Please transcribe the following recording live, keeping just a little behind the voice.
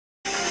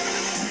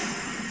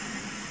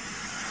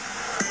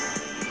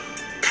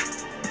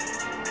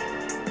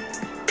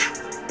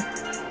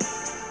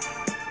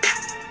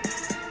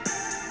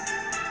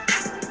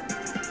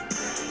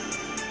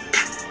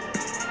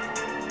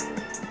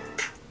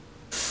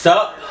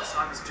Sup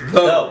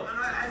Tho.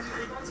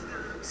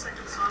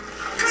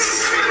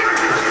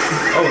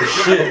 Oh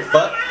shit.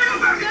 Fuck.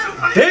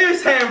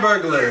 There's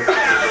Hamburglar.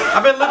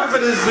 I've been looking for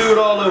this dude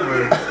all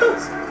over.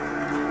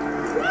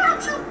 Why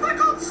don't you pick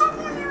on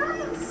someone your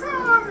own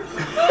fries?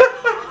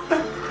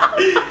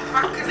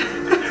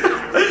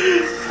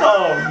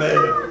 Oh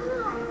man.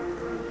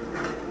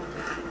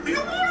 You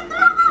want a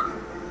burger?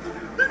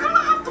 You're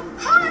gonna have to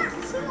pay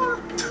for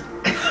it.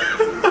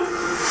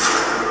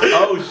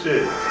 Oh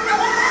shit.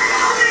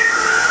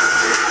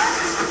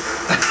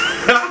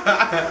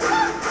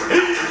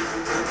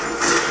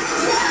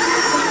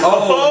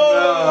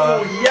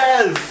 Oh,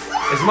 yes.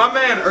 is my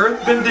man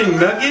earthbending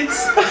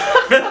nuggets?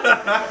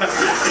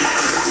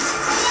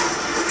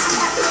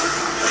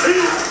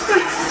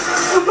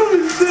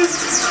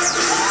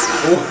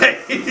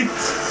 Wait.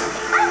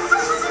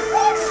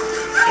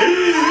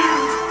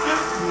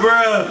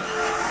 Bruh.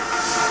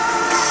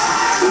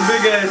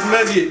 Big ass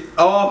nugget.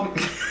 Oh.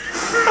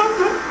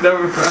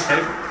 Never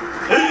mind.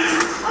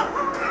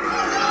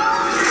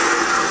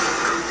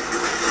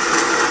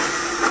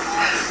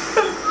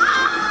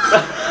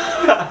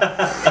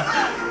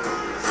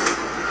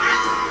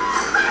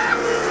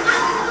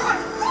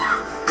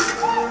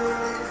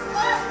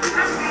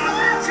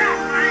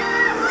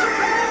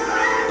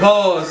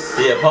 Pause.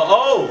 Yeah, pause.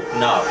 Oh,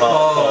 nah,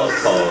 pause.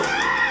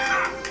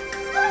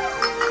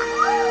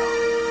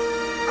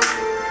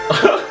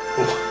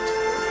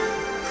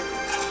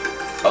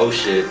 Oh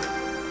shit.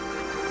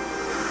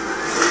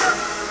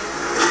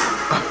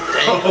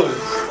 Damn.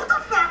 What the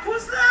fuck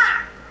was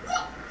that?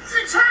 What?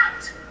 You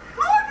tapped?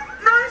 What?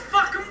 No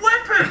fucking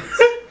weapons!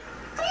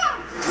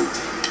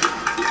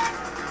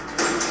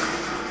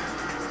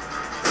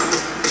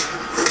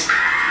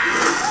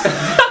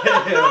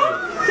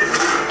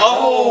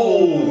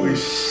 Oh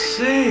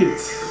shit.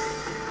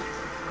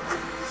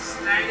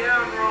 Stay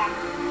down, Ron.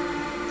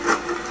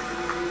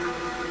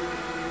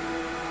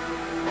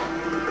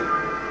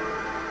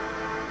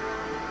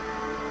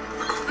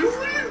 You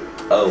win!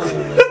 Oh.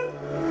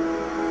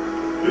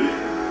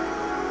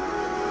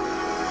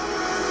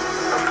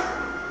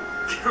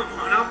 Come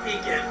on, up you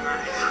get,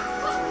 mate.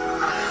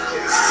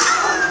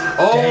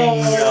 Oh.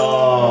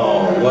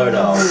 Damn. Where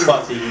the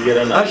fuck did you get I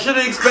enough? should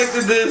have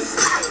expected this.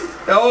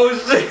 Oh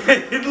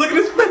shit. Look at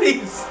his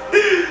face.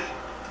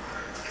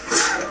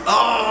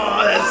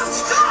 Oh,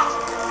 that's.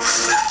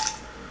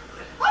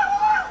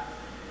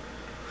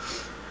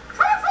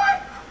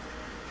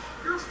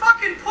 You're a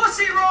fucking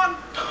pussy, Ron!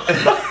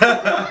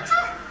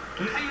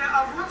 Hey,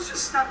 Ron's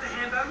just stabbed a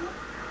hamburger.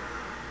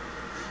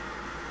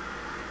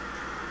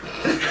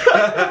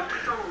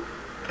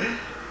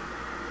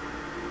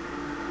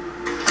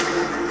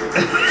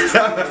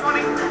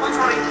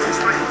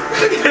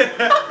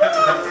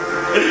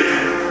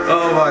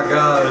 Oh my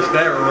gosh,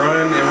 that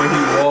run and when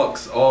he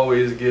walks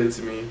always gets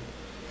me.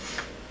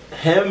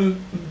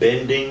 Him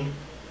bending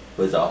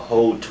was a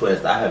whole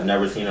twist. I have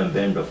never seen him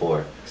bend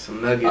before.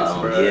 Some nuggets,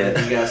 bro. Yeah.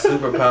 He got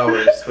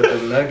superpowers with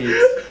the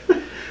nuggets.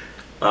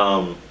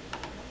 You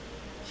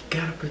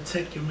gotta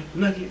protect your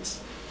McNuggets.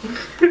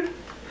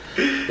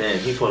 Then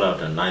he pulled out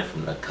the knife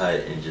from the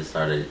cut and just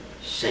started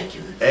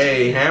shaking it.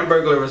 Hey,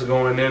 Hamburglar was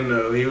going in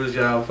though. He was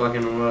y'all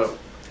fucking him up.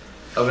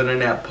 Other than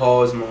that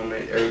pause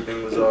moment,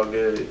 everything was all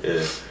good.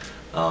 Yeah.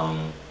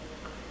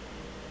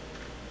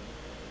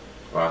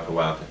 Rock,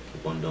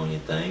 keep on doing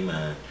your thing,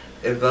 man.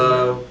 If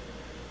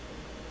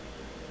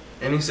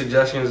any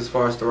suggestions as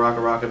far as the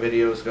Rocka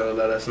videos go,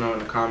 let us know in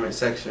the comment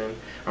section.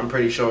 I'm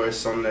pretty sure it's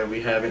something that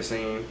we haven't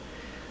seen.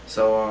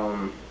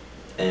 So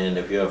and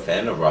if you're a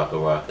fan of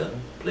Rocka,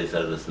 please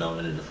let us know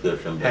in the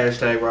description box.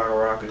 hashtag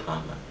Rocka.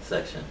 Comment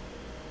section.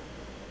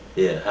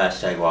 Yeah,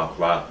 hashtag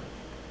Rocka.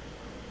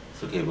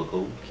 So keep it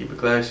cool. Keep it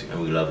classy.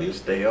 And we love you.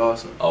 Stay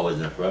awesome. Always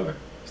and forever.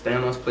 Stay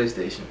on those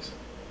PlayStations.